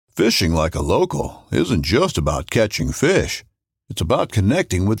Fishing like a local isn't just about catching fish. It's about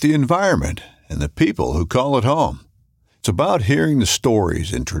connecting with the environment and the people who call it home. It's about hearing the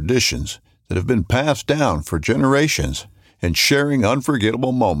stories and traditions that have been passed down for generations and sharing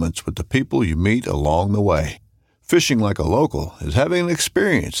unforgettable moments with the people you meet along the way. Fishing like a local is having an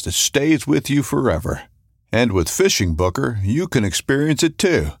experience that stays with you forever. And with Fishing Booker, you can experience it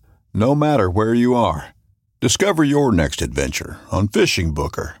too, no matter where you are. Discover your next adventure on Fishing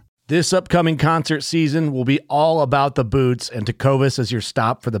Booker. This upcoming concert season will be all about the boots, and Tecovas is your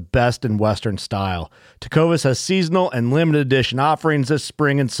stop for the best in Western style. Tecovas has seasonal and limited edition offerings this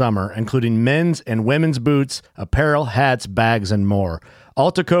spring and summer, including men's and women's boots, apparel, hats, bags, and more.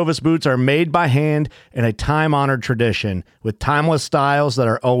 All Tecovas boots are made by hand in a time-honored tradition with timeless styles that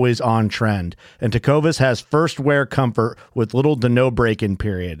are always on trend. And Tecovas has first wear comfort with little to no break-in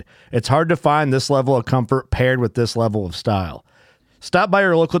period. It's hard to find this level of comfort paired with this level of style. Stop by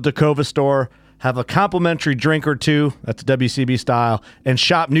your local Tecovas store, have a complimentary drink or two, that's WCB style, and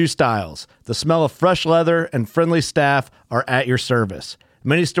shop new styles. The smell of fresh leather and friendly staff are at your service.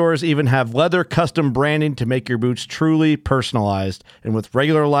 Many stores even have leather custom branding to make your boots truly personalized. And with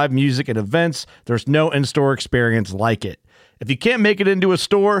regular live music and events, there's no in-store experience like it. If you can't make it into a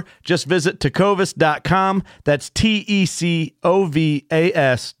store, just visit tecovas.com. That's TECOVAS.com.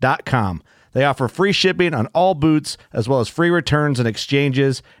 They offer free shipping on all boots, as well as free returns and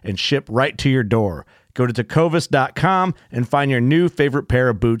exchanges, and ship right to your door. Go to tecovas.com and find your new favorite pair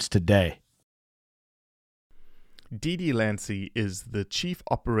of boots today. Dee Dee Lancey is the Chief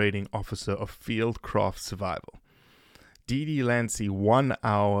Operating Officer of Fieldcraft Survival. Dee Dee Lancey won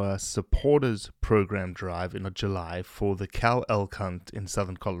our supporters program drive in July for the Cal Elk Hunt in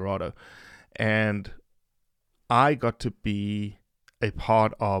southern Colorado. And I got to be a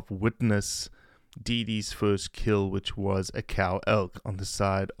part of witness Dee Dee's first kill, which was a cow elk on the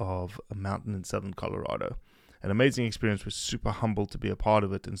side of a mountain in southern Colorado. An amazing experience. Was super humbled to be a part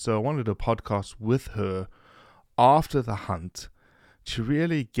of it. And so I wanted a podcast with her after the hunt to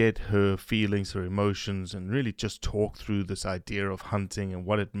really get her feelings, her emotions, and really just talk through this idea of hunting and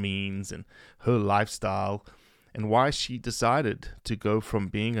what it means and her lifestyle and why she decided to go from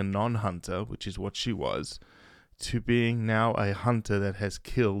being a non-hunter, which is what she was, to being now a hunter that has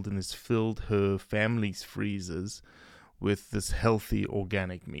killed and has filled her family's freezers with this healthy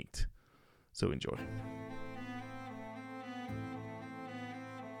organic meat. So enjoy.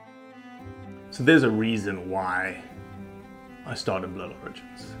 So there's a reason why I started Blood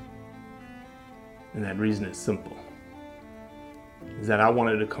Origins. And that reason is simple. Is that I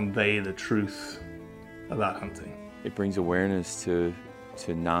wanted to convey the truth about hunting. It brings awareness to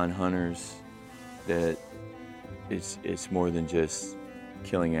non-hunters that it's more than just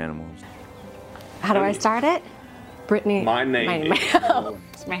killing animals. How do I start it? Brittany. My name is...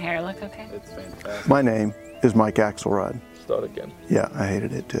 Does my hair look okay? It's fantastic. My name is Mike Axelrod. Start again. Yeah, I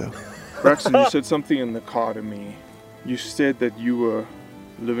hated it too. Braxton, you said something in the car to me. You said that you were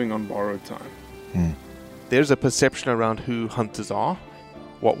living on borrowed time. There's a perception around who hunters are,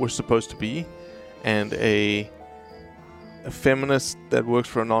 what we're supposed to be, and a feminist that works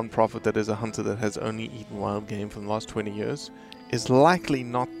for a non-profit that is a hunter that has only eaten wild game for the last 20 years is likely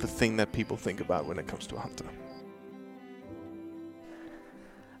not the thing that people think about when it comes to a hunter.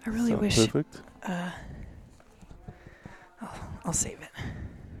 I really wish... Perfect. I'll save it.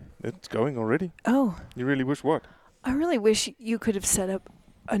 It's going already. Oh. You really wish what? I really wish you could have set up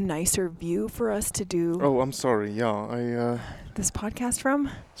a nicer view for us to do... Oh, I'm sorry. Yeah, this podcast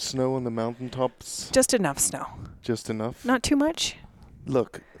from? Snow on the mountaintops. Just enough snow. Just enough? Not too much?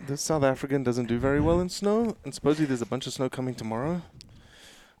 Look, this South African doesn't do very well in snow, and supposedly there's a bunch of snow coming tomorrow.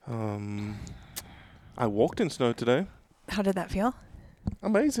 I walked in snow today. How did that feel?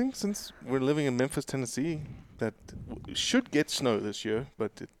 Amazing, since we're living in Memphis, Tennessee, that should get snow this year,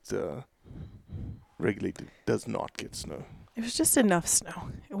 but it regularly does not get snow. It was just enough snow.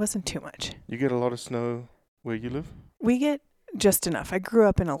 It wasn't too much. You get a lot of snow where you live? We get just enough. I grew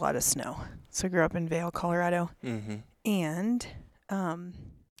up in a lot of snow. So I grew up in Vail, Colorado. Mm-hmm. And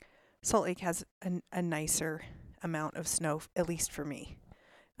Salt Lake has a nicer amount of snow, at least for me.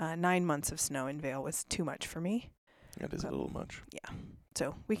 9 months of snow in Vail was too much for me. That is a little much. Yeah.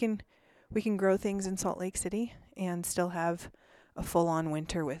 So we can grow things in Salt Lake City and still have a full-on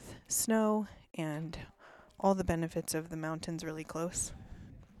winter with snow and all the benefits of the mountains really close.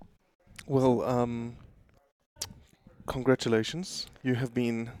 Well, congratulations. You have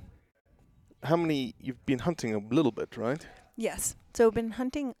been... You've been hunting a little bit, right? Yes. So I've been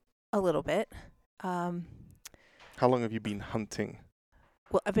hunting a little bit. How long have you been hunting?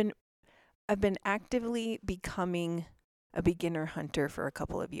 Well, I've been actively becoming a beginner hunter for a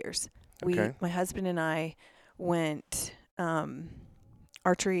couple of years. Okay. My husband and I went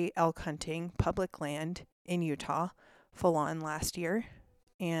archery elk hunting, public land in Utah, full on last year.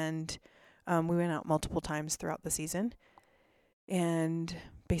 And we went out multiple times throughout the season and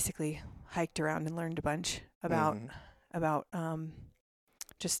basically hiked around and learned a bunch about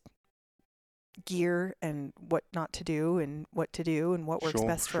just gear and what not to do and what to do and what works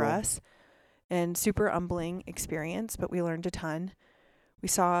best for us. And super humbling experience, but we learned a ton. We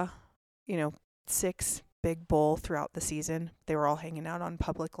saw, 6 big bull throughout the season. They were all hanging out on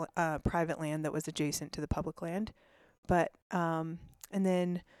private land that was adjacent to the public land. But and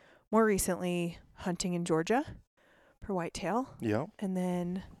then more recently, hunting in Georgia for whitetail. Yeah. And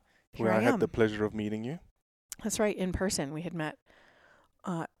then Where I had the pleasure of meeting you. That's right, in person. We had met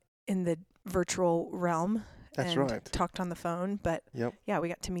in the virtual realm. That's and right. Talked on the phone, but yeah, we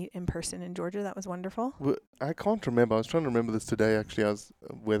got to meet in person in Georgia. That was wonderful. Well, I can't remember. I was trying to remember this today, actually. I was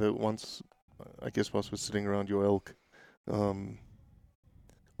whilst we're sitting around your elk.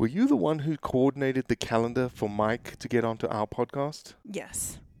 Were you the one who coordinated the calendar for Mike to get onto our podcast?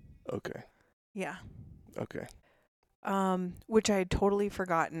 Yes. Okay. Yeah. Okay. Which I had totally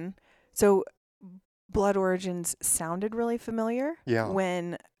forgotten. So Blood Origins sounded really familiar. Yeah.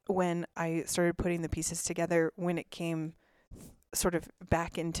 When I started putting the pieces together, when it came sort of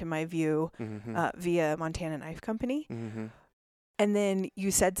back into my view via Montana Knife Company. Mm-hmm. And then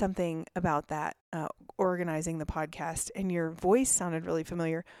you said something about that, organizing the podcast, and your voice sounded really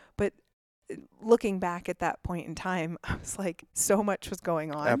familiar. But looking back at that point in time, I was like, so much was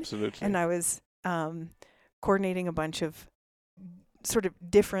going on. Absolutely. And I was coordinating a bunch of sort of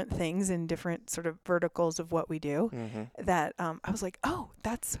different things in different sort of verticals of what we do that I was like, oh,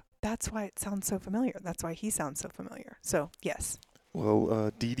 that's why it sounds so familiar. That's why he sounds so familiar. So, yes.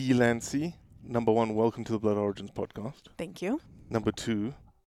 Well, Dee Dee Lancey, number 1, welcome to the Blood Origins podcast. Thank you. Number 2,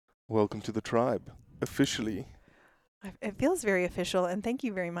 welcome to the tribe, officially. It feels very official, and thank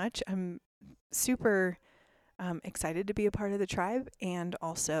you very much. I'm super excited to be a part of the tribe, and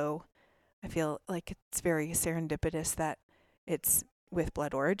also I feel like it's very serendipitous that it's with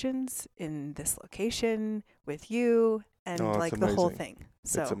Blood Origins in this location with you and the whole thing.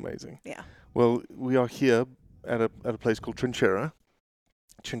 So it's amazing. Yeah. Well, we are here at a place called Trinchera.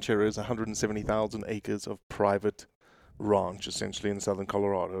 Trinchera is 170,000 acres of private ranch, essentially in southern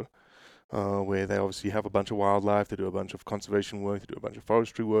Colorado, where they obviously have a bunch of wildlife. They do a bunch of conservation work. They do a bunch of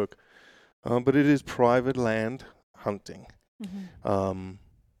forestry work. But it is private land hunting. Mm-hmm.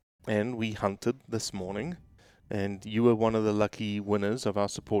 And we hunted this morning. And you were one of the lucky winners of our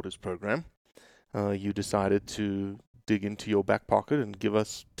supporters program. You decided to dig into your back pocket and give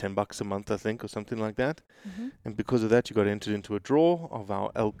us $10 a month, I think, or something like that. Mm-hmm. And because of that, you got entered into a draw of our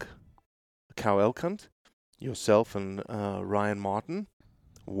cow elk hunt. Yourself and Ryan Martin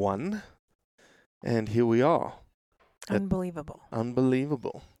won. And here we are. Unbelievable.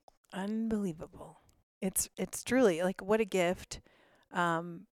 Unbelievable. It's truly like, what a gift.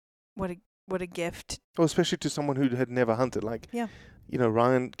 What a gift. Oh, especially to someone who had never hunted.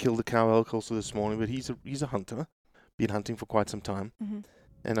 Ryan killed a cow elk also this morning, but he's a hunter, been hunting for quite some time. Mm-hmm.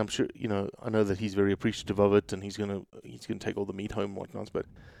 And I'm sure, I know that he's very appreciative of it, and he's gonna take all the meat home and whatnot. But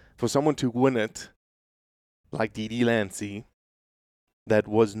for someone to win it, like Dee Dee Lancey, that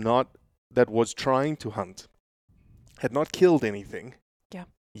was trying to hunt, had not killed anything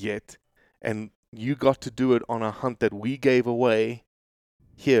yet, and you got to do it on a hunt that we gave away.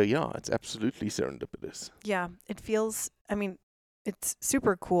 Here, it's absolutely serendipitous. Yeah, it feels, it's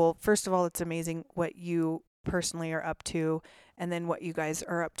super cool. First of all, it's amazing what you personally are up to, and then what you guys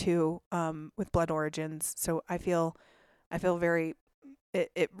are up to with Blood Origins. So I feel very,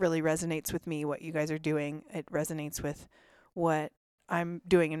 it really resonates with me, what you guys are doing. It resonates with what I'm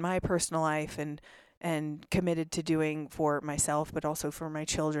doing in my personal life and committed to doing for myself, but also for my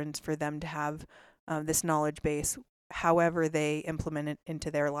children, for them to have this knowledge base, however they implement it into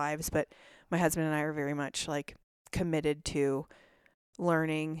their lives. But my husband and I are very much committed to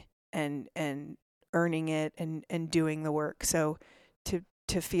learning and earning it and doing the work. So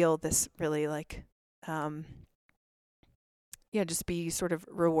to feel this really just be sort of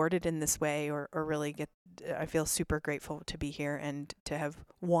rewarded in this way or really I feel super grateful to be here and to have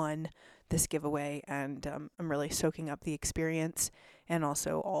won this giveaway, and I'm really soaking up the experience and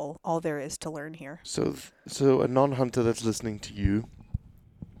also all there is to learn here. So a non-hunter that's listening to you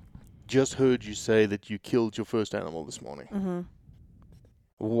just heard you say that you killed your first animal this morning. Mm-hmm.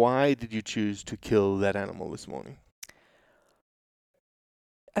 Why did you choose to kill that animal this morning?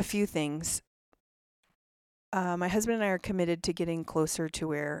 A few things. My husband and I are committed to getting closer to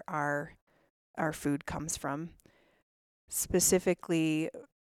where our food comes from. specifically,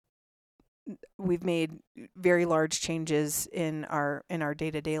 we've made very large changes in our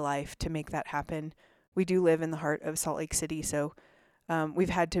day-to-day life to make that happen. We do live in the heart of Salt Lake City, so we've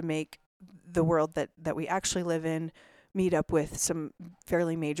had to make the world that we actually live in meet up with some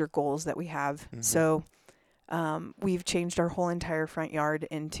fairly major goals that we have. Mhm. So we've changed our whole entire front yard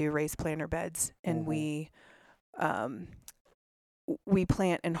into raised planter beds, and we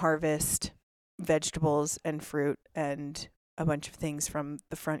plant and harvest vegetables and fruit and a bunch of things from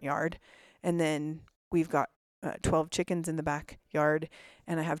the front yard. And then we've got 12 chickens in the backyard,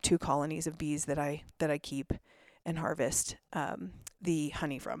 and I have 2 colonies of bees that I keep and harvest the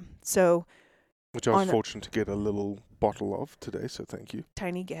honey from. So Which I was fortunate to get a little bottle of today, so thank you.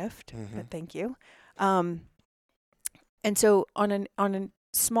 tiny gift, Mhm. but thank you. And so on a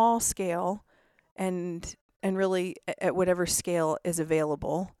small scale, and really at whatever scale is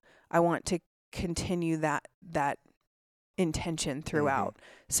available, I want to continue that intention throughout.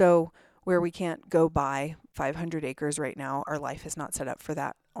 So where we can't go buy 500 acres right now, our life is not set up for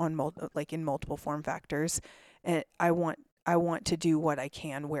that on in multiple form factors. And I want to do what I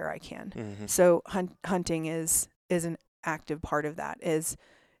can where I can. Mhm. So hunting is an active part of that.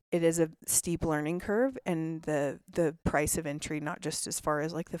 It is a steep learning curve, and the price of entry, not just as far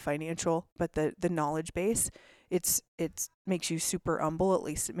as like the financial, but the knowledge base. It's makes you super humble. At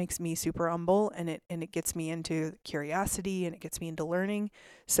least it makes me super humble, and it gets me into curiosity, and it gets me into learning.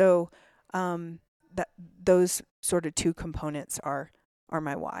 So that those sort of 2 components are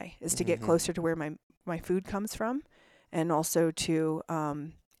my why, is to get Mhm. closer to where my food comes from, and also to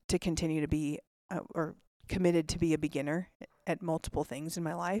continue to be or committed to be a beginner at multiple things in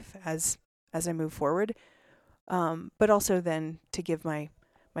my life as I move forward. But also then to give my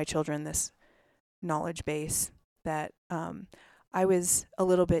children this knowledge base that I was a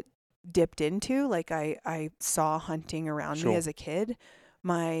little bit dipped into. Like I saw hunting around Sure. me as a kid.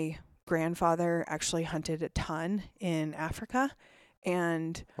 My grandfather actually hunted a ton in Africa,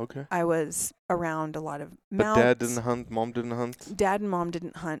 and Okay. I was around a lot of But mounts. Dad didn't hunt, Mom didn't hunt? Dad and Mom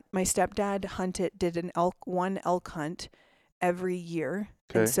didn't hunt. My stepdad did one elk hunt every year.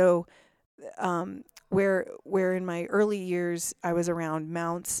 Okay. And so where in my early years I was around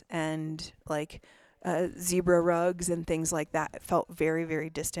mounts and like zebra rugs and things like that, it felt very, very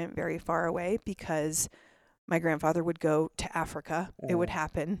distant, very far away, because my grandfather would go to Africa. It would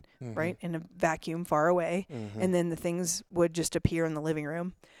happen, right, in a vacuum far away. Mhm. And then the things would just appear in the living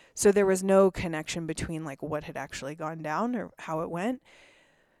room. So there was no connection between like what had actually gone down or how it went.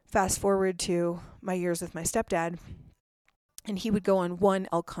 Fast forward to my years with my stepdad, and he would go on one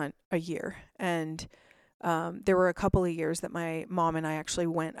elk hunt a year. And there were a couple of years that my mom and I actually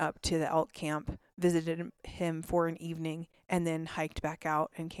went up to the elk camp, visited him for an evening, and then hiked back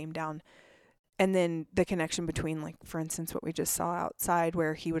out and came down. And then the connection between, like, for instance, what we just saw outside,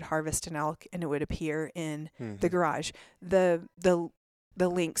 where he would harvest an elk and it would appear in the garage. The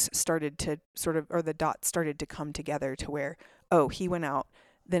links started to sort of, or the dots started to come together to where, oh, he went out,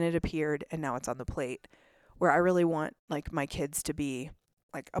 then it appeared, and now it's on the plate. Where I really want like my kids to be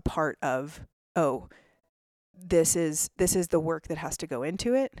like a part of, oh, this is the work that has to go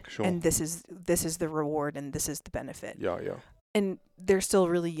into it, Sure. and this is the reward, and this is the benefit. Yeah. And they're still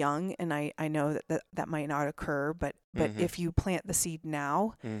really young, and I know that might not occur, but if you plant the seed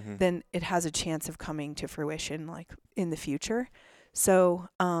now, Mhm. then it has a chance of coming to fruition like in the future. So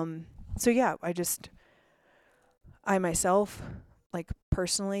yeah, I myself, like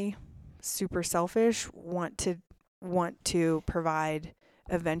personally, super selfish, want to provide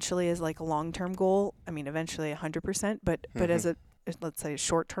eventually as like a long-term goal. I mean, eventually 100%, but as let's say a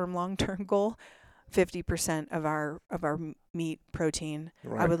short-term, long-term goal, 50% of our meat protein,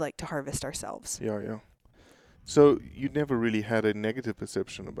 Right. I would like to harvest ourselves. Yeah. So you never really had a negative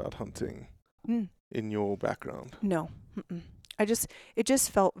perception about hunting in your background? No. Mm-mm. It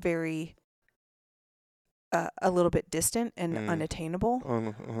just felt very a little bit distant and unattainable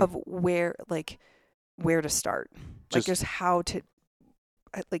of where to start. Just how to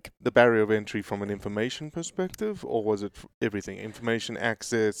the barrier of entry from an information perspective, or was it everything? Information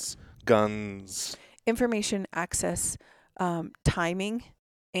access, guns? Information access, timing,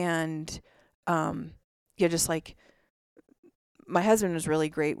 and just like my husband was really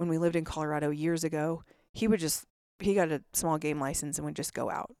great when we lived in Colorado years ago. He got a small game license and would just go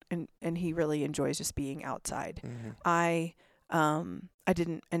out, and he really enjoys just being outside. Mhm. I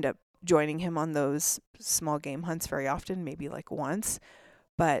didn't end up joining him on those small game hunts very often, maybe like once,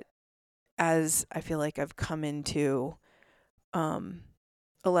 but as I feel like I've come into a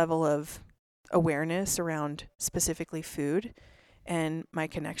level of awareness around specifically food and my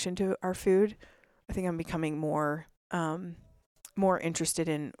connection to our food, I think I'm becoming more more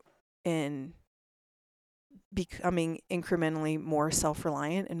interested in becoming incrementally more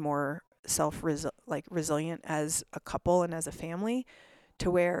self-reliant and more resilient as a couple and as a family, to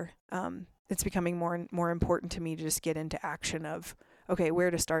where it's becoming more and more important to me to just get into action of, okay,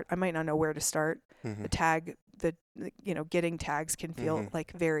 where to start. I might not know where to start. Getting tags can feel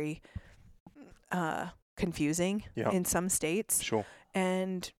like very confusing in some states. Sure.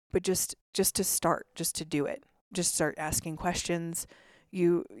 But just to start, just to do it, just start asking questions.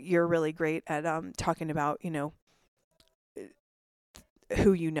 You're really great at talking about, who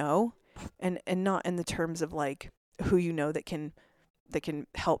you know, and not in the terms of like who you know that can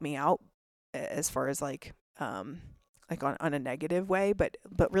help me out as far as like on a negative way, but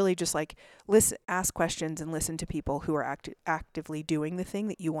really just like ask questions and listen to people who are actively doing the thing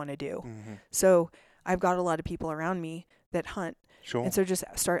that you want to do. So I've got a lot of people around me that hunt. Sure. And so just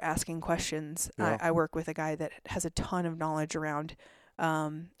start asking questions. Yeah. I work with a guy that has a ton of knowledge around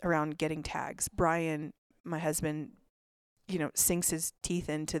getting tags. Brian, my husband, sinks his teeth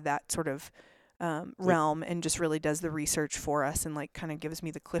into that sort of realm and just really does the research for us and like kind of gives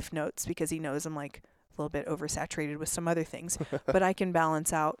me the cliff notes, because he knows I'm like a little bit oversaturated with some other things. But I can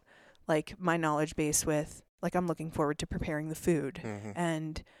balance out like my knowledge base with like I'm looking forward to preparing the food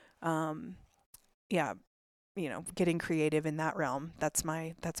and getting creative in that realm. That's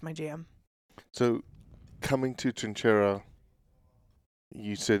my jam. So coming to Trinchera,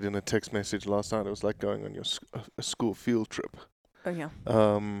 you said in a text message last night it was like going on a school field trip. Oh yeah.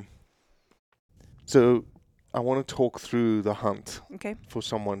 So I want to talk through the hunt. Okay. For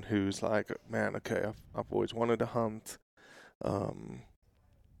someone who's like, man, okay, I've always wanted to hunt.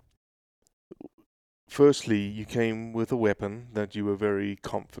 Firstly, you came with a weapon that you were very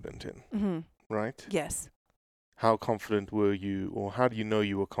confident in, right? Yes. How confident were you, or how do you know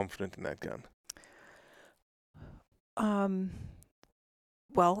you were confident in that gun?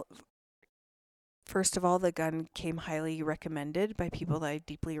 Well, first of all, the gun came highly recommended by people that I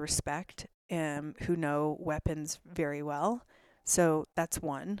deeply respect, who know weapons very well. So that's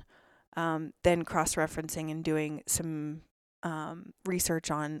one. Then cross-referencing and doing some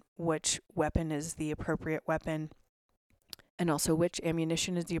research on which weapon is the appropriate weapon, and also which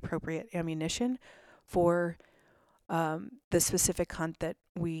ammunition is the appropriate ammunition for the specific hunt that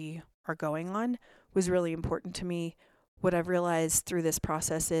we are going on, was really important to me. What I've realized through this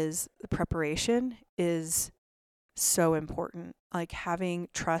process is the preparation is so important. Like having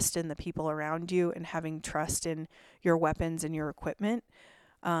trust in the people around you and having trust in your weapons and your equipment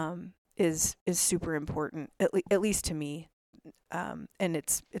is super important, at least to me. And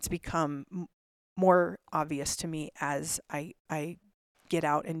it's become more obvious to me as I get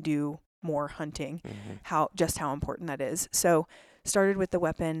out and do more hunting, how important that is. So started with the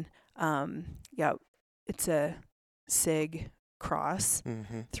weapon. It's a SIG Cross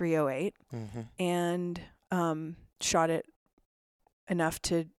 308, and shot it enough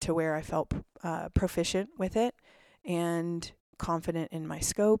to where I felt proficient with it and confident in my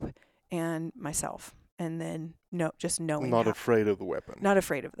scope and myself. And then just knowing. Not afraid of the weapon. Not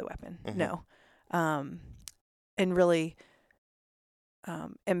afraid of the weapon. No. And really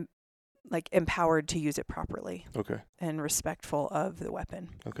empowered to use it properly. Okay. And respectful of the weapon.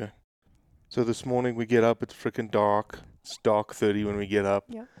 Okay. So this morning we get up, it's freaking dark. It's dark 30 when we get up.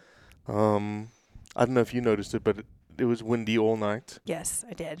 Yeah. I don't know if you noticed it, but it was windy all night. Yes,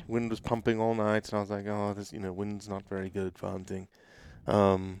 I did. Wind was pumping all night, and I was like, oh, this, wind's not very good for hunting.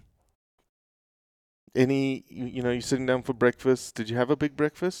 You're sitting down for breakfast. Did you have a big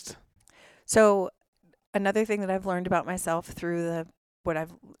breakfast? So another thing that I've learned about myself through what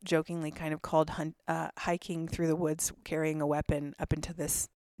I've jokingly kind of called hiking through the woods carrying a weapon up into this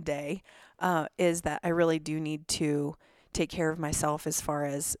day is that I really do need to take care of myself as far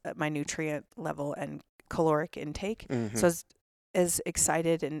as my nutrient level and caloric intake. So as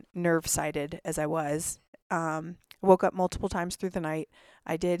excited and nerve-sighted as I was, woke up multiple times through the night.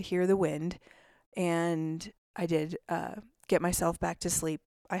 I did hear the wind, and I did get myself back to sleep.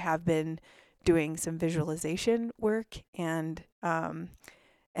 I have been doing some visualization work and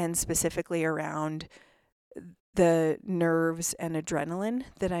specifically around the nerves and adrenaline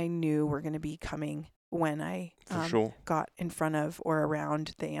that I knew were going to be coming when I got in front of or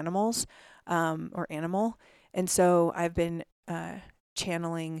around the animals or animal. And so I've been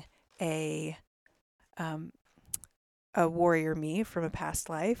channeling a warrior me from a past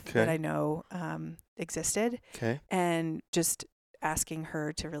life that I know existed, and just asking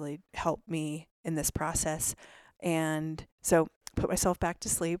her to really help me in this process. And so put myself back to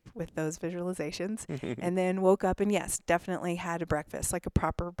sleep with those visualizations and then woke up and yes, definitely had a breakfast, like a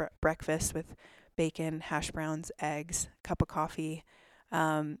proper breakfast with bacon, hash browns, eggs, cup of coffee,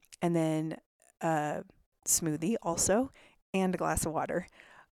 and then a smoothie also, and a glass of water.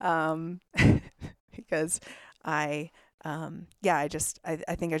 Because I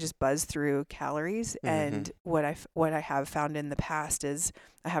think I just buzz through calories. And what I have found in the past is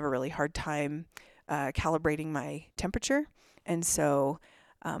I have a really hard time calibrating my temperature. And so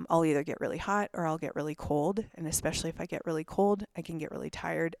I'll either get really hot or I'll get really cold. And especially if I get really cold, I can get really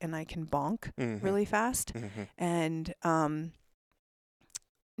tired and I can bonk really fast. And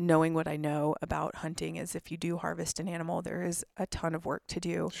knowing what I know about hunting is if you do harvest an animal, there is a ton of work to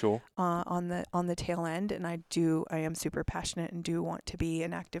do on the tail end. And I am super passionate and do want to be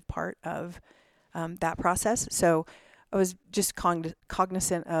an active part of that process. So I was just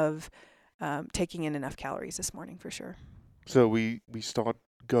cognizant of taking in enough calories this morning for sure. So we start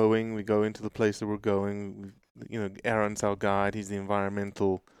going, we go into the place that we're going. Aaron's our guide. He's the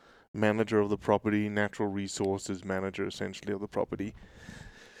environmental manager of the property, natural resources manager essentially of the property.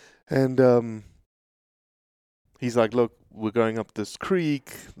 And he's like, look, we're going up this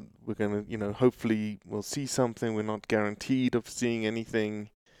creek. We're going to, hopefully we'll see something. We're not guaranteed of seeing anything.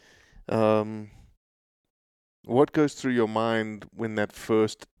 What goes through your mind when that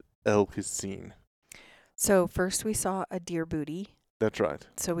first elk is seen? So first we saw a deer booty. That's right.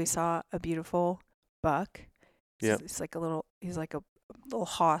 So we saw a beautiful buck. Yeah. He's like a little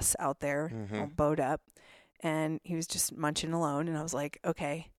hoss out there, all bowed up. And he was just munching alone. And I was like,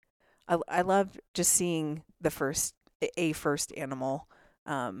 okay. I love just seeing a first animal,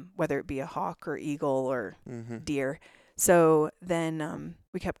 whether it be a hawk or eagle or deer. So then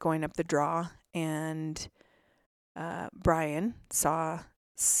we kept going up the draw, and Brian saw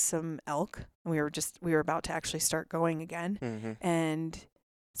some elk. And we were about to actually start going again, and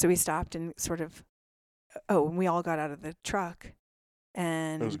so we stopped and and we all got out of the truck,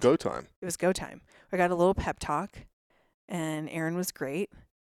 and it was go time. It was go time. I got a little pep talk, and Aaron was great.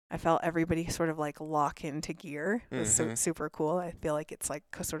 I felt everybody sort of like lock into gear. It was super cool. I feel like it's like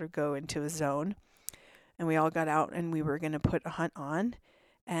sort of go into a zone. And we all got out and we were going to put a hunt on.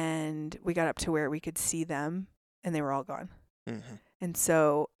 And we got up to where we could see them and they were all gone. And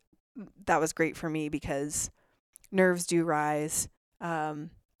so that was great for me because nerves do rise. And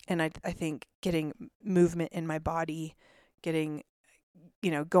I think getting movement in my body, getting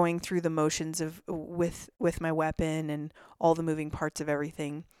going through the motions of with my weapon and all the moving parts of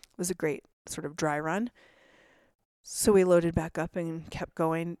everything was a great sort of dry run. So we loaded back up and kept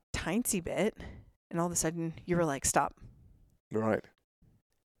going tiny bit, and all of a sudden you were like, stop. Right.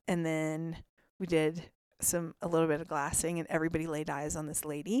 And then we did a little bit of glassing, and everybody laid eyes on this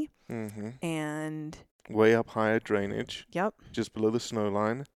lady. And way up higher drainage. Yep. Just below the snow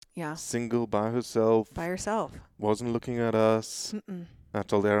line. Yeah. Single by herself. Wasn't looking at us. I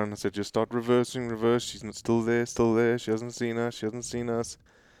told Aaron, I said, just start reverse. She's still there. She hasn't seen us.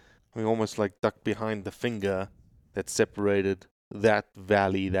 We almost like ducked behind the finger that separated that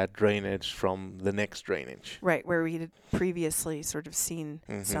valley, that drainage from the next drainage. Right, where we had previously sort of seen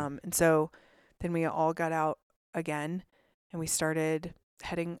some. And so then we all got out again and we started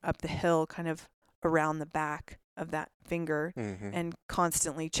heading up the hill kind of around the back of that finger and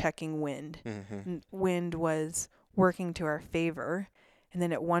constantly checking wind. Wind was working to our favor. And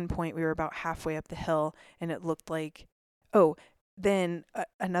then at one point we were about halfway up the hill and it looked like, then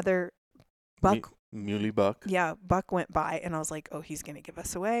another buck. Muley buck. Yeah, buck went by and I was like, he's going to give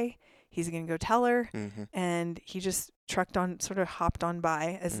us away. He's going to go tell her. And he just trucked on, sort of hopped on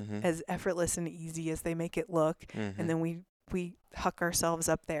by as effortless and easy as they make it look. And then we huck ourselves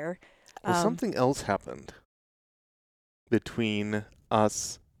up there. Well, something else happened between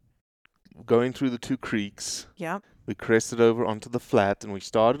us going through the two creeks. Yeah. We crested over onto the flat and we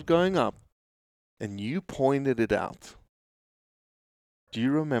started going up and you pointed it out. Do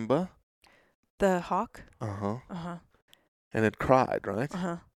you remember? The hawk? And it cried, right?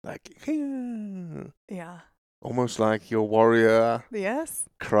 Like, yeah. Almost like your warrior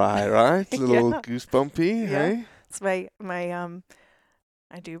cry, right? A little goosebumpy, hey? It's my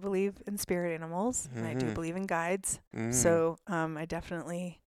I do believe in spirit animals and I do believe in guides. So I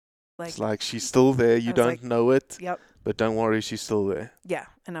definitely it's like she's still there, you don't know it. Yep. But don't worry, she's still there. Yeah.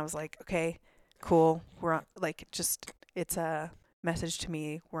 And I was like, okay, cool. We're on, it's a message to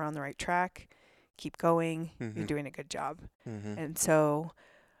me. We're on the right track. Keep going. You're doing a good job. And so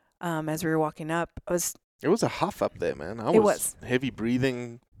as we were walking up, it was a huff up there, man. It was heavy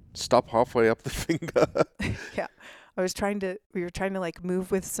breathing, stop halfway up the finger. Yeah. we were trying to like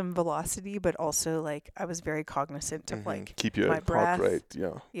move with some velocity, but also like I was very cognizant of like keep your my breath. heart rate.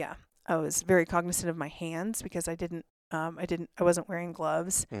 Yeah. I was very cognizant of my hands because I didn't I wasn't wearing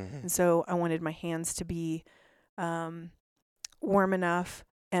gloves. Mhm. And so I wanted my hands to be warm enough,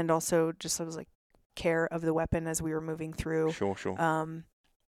 and also just I was like care of the weapon as we were moving through. Sure.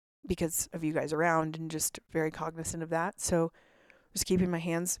 Because of you guys around, and just very cognizant of that. So just keeping my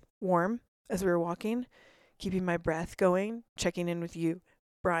hands warm as we were walking, keeping my breath going, checking in with you,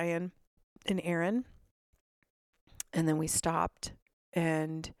 Brian and Aaron. And then we stopped,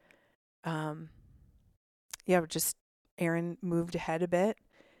 and just Aaron moved ahead a bit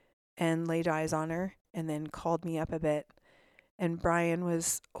and laid eyes on her, and then called me up a bit. And Brian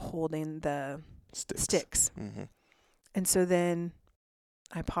was holding the sticks. Mhm. And so then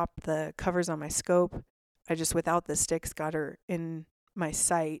I popped the covers on my scope. I just, without the sticks, got her in my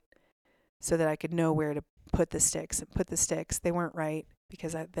sight so that I could know where to put the sticks. They weren't right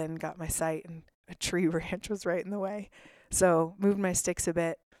because I then got my sight and a tree branch was right in the way. So moved my sticks a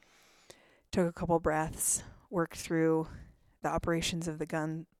bit, took a couple breaths, worked through the operations of the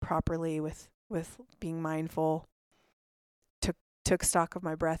gun properly with being mindful, took stock of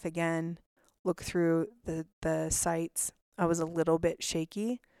my breath again, looked through the sights. I was a little bit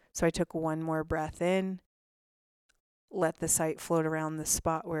shaky, so I took one more breath in, let the sight float around the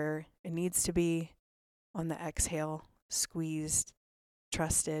spot where it needs to be. On the exhale, squeezed,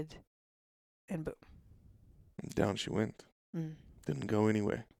 trusted, and boom. Down she went. Mm. Didn't go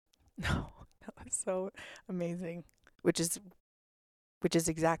anywhere. No, that was so amazing. Which is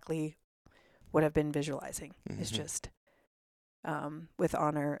exactly what I've been visualizing. It's Mhm. just with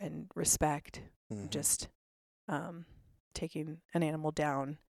honor and respect, Mhm. just taking an animal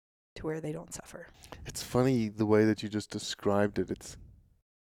down to where they don't suffer. It's funny the way that you just described it. It's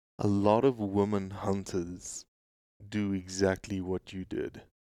a lot of women hunters do exactly what you did.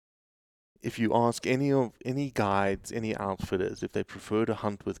 If you ask any guides, any outfitters, if they prefer to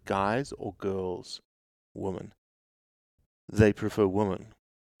hunt with guys or girls, women, they prefer women.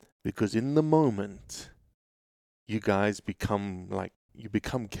 Because in the moment, you guys become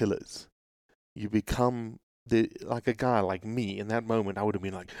killers. You become like a guy like me. In that moment, I would have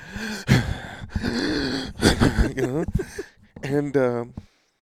been like, you know? And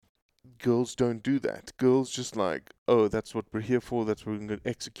girls don't do that. Girls just like, oh, that's what we're here for. That's what we're going to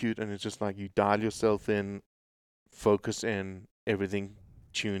execute. And it's just like you dial yourself in, focus in, everything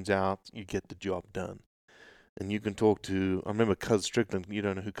tunes out. You get the job done. And you can talk to, I remember Cuz Strickland. You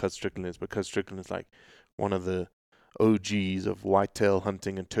don't know who Cuz Strickland is, but Cuz Strickland is like one of the OGs of whitetail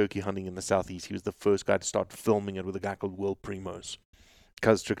hunting and turkey hunting in the Southeast. He was the first guy to start filming it with a guy called Will Primos.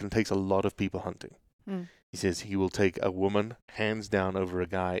 Cuz Strickland takes a lot of people hunting. Mm. He says he will take a woman hands down over a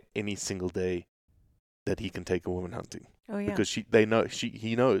guy any single day that he can take a woman hunting. Oh yeah. Because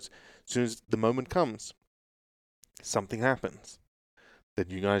he knows as soon as the moment comes, something happens, that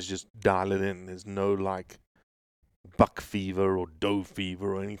you guys just dial it in. There's no like buck fever or doe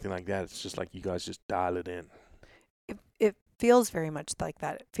fever or anything like that. It's just like you guys just dial it in. It feels very much like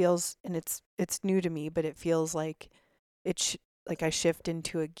that. It feels, and it's new to me, but it feels like like I shift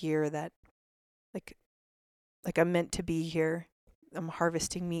into a gear that like I'm meant to be here. I'm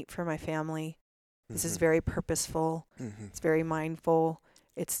harvesting meat for my family. This is very purposeful. Mm-hmm. It's very mindful.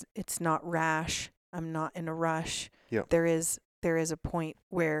 It's not rash. I'm not in a rush. Yep. There is a point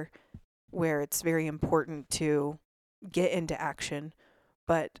where it's very important to get into action,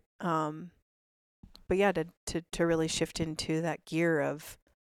 but yeah, to really shift into that gear of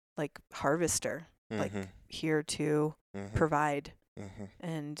like harvester, like here to provide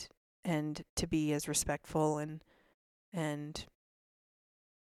and to be as respectful and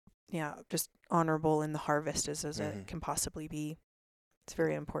yeah, just honorable in the harvest as it can possibly be. It's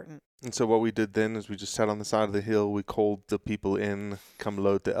very important. And so what we did then is we just sat on the side of the hill. We called the people in, come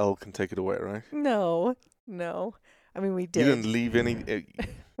load the elk and take it away, right? No. I mean, we did. You didn't leave any.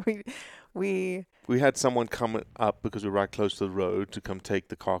 We had someone come up because we were right close to the road to come take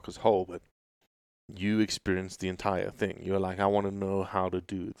the carcass whole, but you experienced the entire thing. You're like, I want to know how to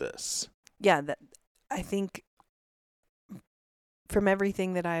do this. Yeah, I think from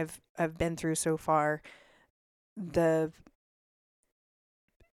everything that I've been through so far, the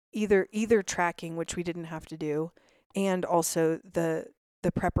either tracking, which we didn't have to do, and also the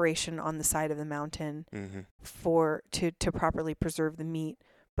preparation on the side of the mountain to properly preserve the meat,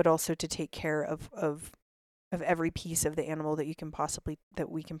 but also to take care of every piece of the animal that we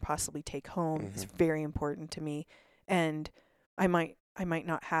can possibly take home is very important to me. And I might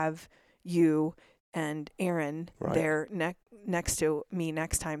not have you and Aaron there next to me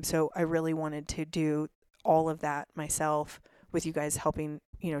next time, so I really wanted to do all of that myself with you guys helping,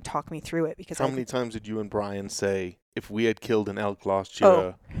 talk me through it. Because how many times did you and Brian say, if we had killed an elk last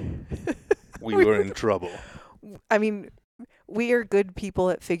year, we were in trouble? I mean, we are good people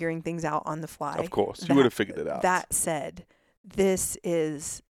at figuring things out on the fly. Of course, you would have figured it out. That said, this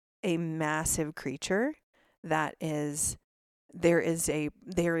is a massive creature that is, there is a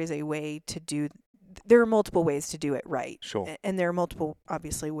way to do, there are multiple ways to do it right. Sure. And there are multiple,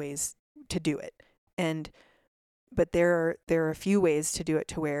 obviously, ways to do it. But there are a few ways to do it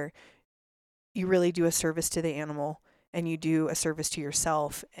to where you really do a service to the animal and you do a service to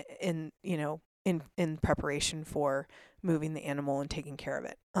yourself in preparation for moving the animal and taking care of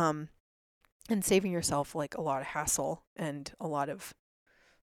it. And saving yourself like a lot of hassle and a lot of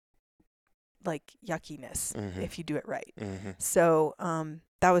like yuckiness if you do it right. So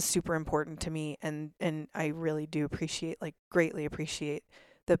that was super important to me, and I really do greatly appreciate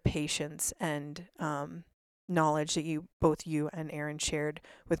the patience and knowledge that both you and Aaron shared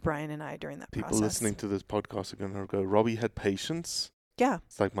with Brian and I during that process. People listening to this podcast are going to go, Robbie had patience. Yeah.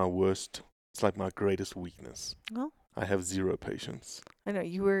 It's like my worst. It's like my greatest weakness. Well, I have zero patience. I know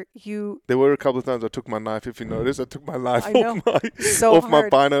you. There were a couple of times I took my knife. If you notice, I took my knife I know. off my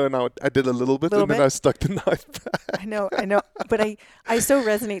bino, and I did a little bit, then I stuck the knife back. I know. But I so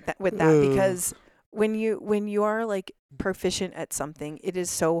resonate with that because when you are like proficient at something, it is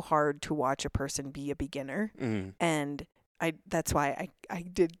so hard to watch a person be a beginner. And that's why I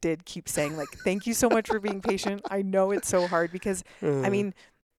did keep saying like, thank you so much for being patient. I know it's so hard because I mean,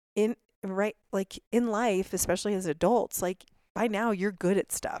 in life, especially as adults, like by now you're good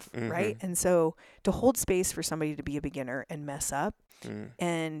at stuff, right? And so to hold space for somebody to be a beginner and mess up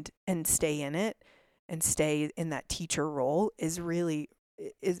and stay in it and stay in that teacher role is really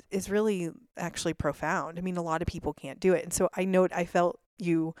actually profound. I mean, a lot of people can't do it. And so I felt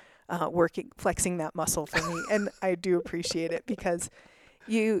you flexing that muscle for me, and I do appreciate it because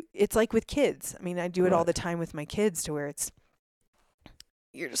it's like with kids. I mean, I do it all the time with my kids to where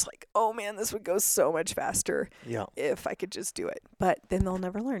you're just like, oh man, this would go so much faster if I could just do it. But then they'll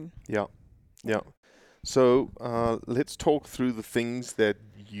never learn. Yeah. So let's talk through the things that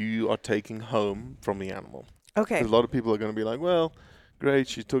you are taking home from the animal. Okay. 'Cause a lot of people are going to be like, well, great,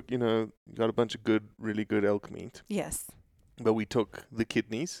 she took, got a bunch of really good elk meat. Yes. But we took the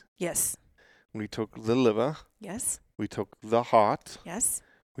kidneys. Yes. We took the liver. Yes. We took the heart. Yes.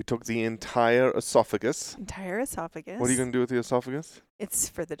 We took the entire esophagus. What are you going to do with the esophagus? It's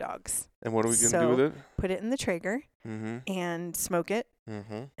for the dogs. And what are we going to do with it? Put it in the Traeger and smoke it.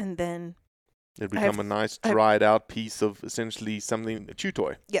 And then it'll become a nice dried out piece of essentially something, a chew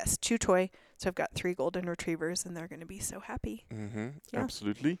toy. Yes, chew toy. So I've got 3 golden retrievers and they're going to be so happy. Yeah.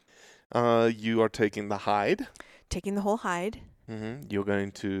 Absolutely. You are taking the hide. Taking the whole hide. You're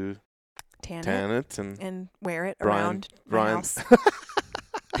going to tan it and wear it around my house.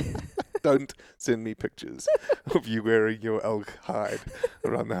 Don't send me pictures of you wearing your elk hide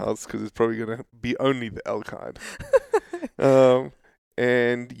around the house because it's probably going to be only the elk hide.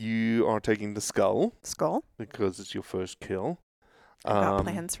 And you are taking the skull. Because it's your first kill. I've got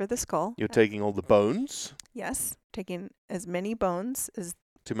plans for the skull. You're taking all the bones. Yes, taking as many bones as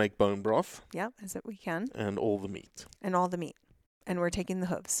to make bone broth. Yeah, as that we can. And all the meat. And we're taking the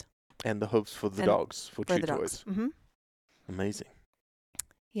hooves. And the hooves for the dogs, for chew toys. Amazing.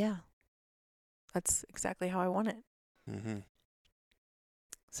 Yeah. That's exactly how I want it.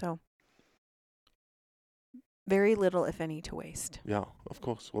 So, very little, if any, to waste. Yeah, of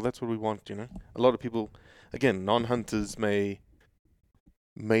course. Well, that's what we want, A lot of people, again, non-hunters may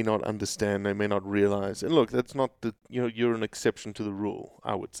not understand, they may not realize. And look, that's not you're an exception to the rule,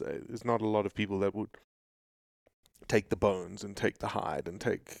 I would say. There's not a lot of people that would take the bones and take the hide and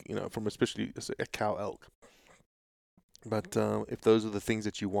take, from especially a cow elk. But if those are the things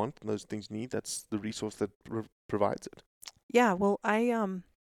that you want and those things you need, that's the resource that provides it. Yeah, well,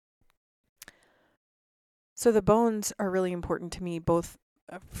 so the bones are really important to me, both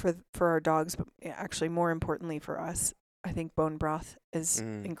for our dogs, but actually more importantly for us. I think bone broth is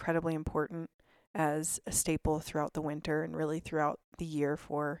incredibly important as a staple throughout the winter and really throughout the year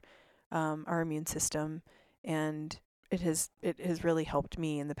for our immune system. And it has really helped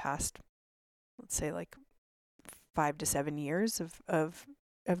me in the past, let's say like 5 to 7 years of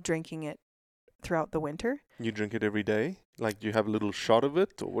drinking it throughout the winter. You drink it every day? Like, do you have a little shot of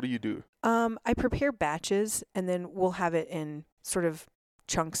it, or what do you do? I prepare batches, and then we'll have it in sort of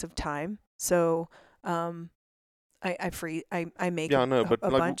chunks of time. So, I make but a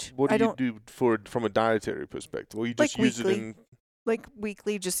bunch. What do you do from a dietary perspective? Or you just use weekly. It in like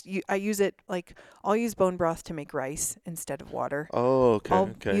weekly? I use it I'll use bone broth to make rice instead of water. Oh, okay.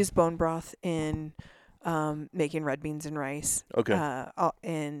 I'll use bone broth in making red beans and rice. Okay.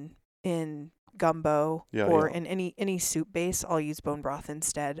 In gumbo Yeah, or yeah. in any soup base, I'll use bone broth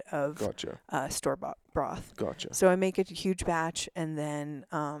instead of Gotcha. store-bought broth. Gotcha. So I make a huge batch and then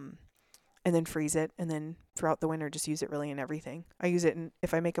freeze it, and then throughout the winter just use it really in everything. I use it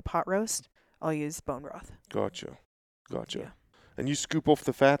if I make a pot roast, I'll use bone broth. Gotcha. Yeah. And you scoop off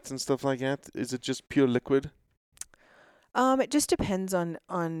the fats and stuff like that? Is it just pure liquid? It just depends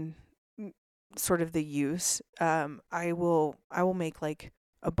on sort of the use. I will make like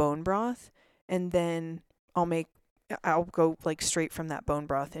a bone broth, and then I'll go like straight from that bone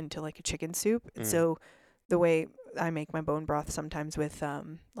broth into like a chicken soup. And so the way I make my bone broth sometimes with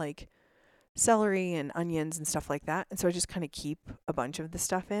like celery and onions and stuff like that. And so I just kind of keep a bunch of the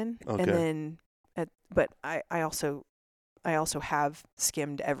stuff in. Okay. And then but I also have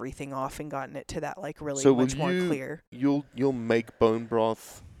skimmed everything off and gotten it to that like really So much more clear. You'll make bone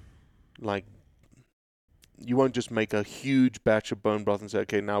broth, like, you won't just make a huge batch of bone broth and say,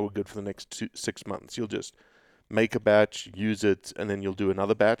 okay, now we're good for the next 6 months. You'll just make a batch, use it, and then you'll do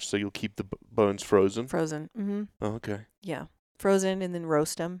another batch. So you'll keep the bones frozen. Frozen. Mm-hmm. Oh, okay. Yeah. Frozen and then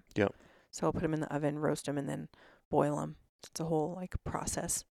roast them. Yep. So I'll put them in the oven, roast them, and then boil them. It's a whole like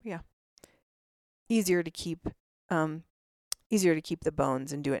process. Yeah. Easier to keep the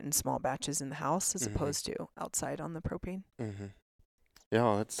bones and do it in small batches in the house as opposed to outside on the propane. Mm-hmm.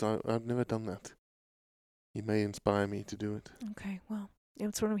 Yeah, I've never done that. You may inspire me to do it. Okay, well,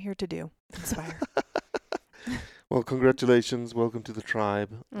 that's what I'm here to do. Inspire. Well, congratulations. Welcome to the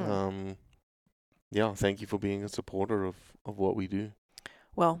tribe. Mm. Yeah, thank you for being a supporter of what we do.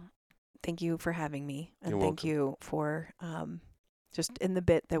 Well, thank you for having me. And You're thank welcome. you for just in the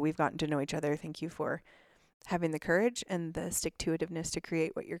bit that we've gotten to know each other. Thank you for having the courage and the stick-to-itiveness to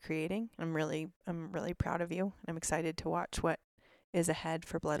create what you're creating. I'm really proud of you. I'm excited to watch what is ahead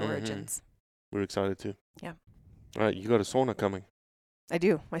for Blood Origins. We're excited too. Yeah. All right, you got a sauna coming. I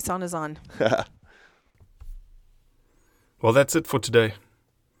do. My sauna's on. Well, that's it for today.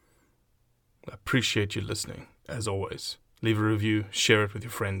 I appreciate you listening, as always. Leave a review, share it with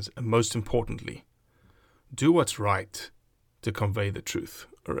your friends, and most importantly, do what's right to convey the truth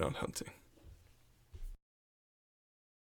around hunting.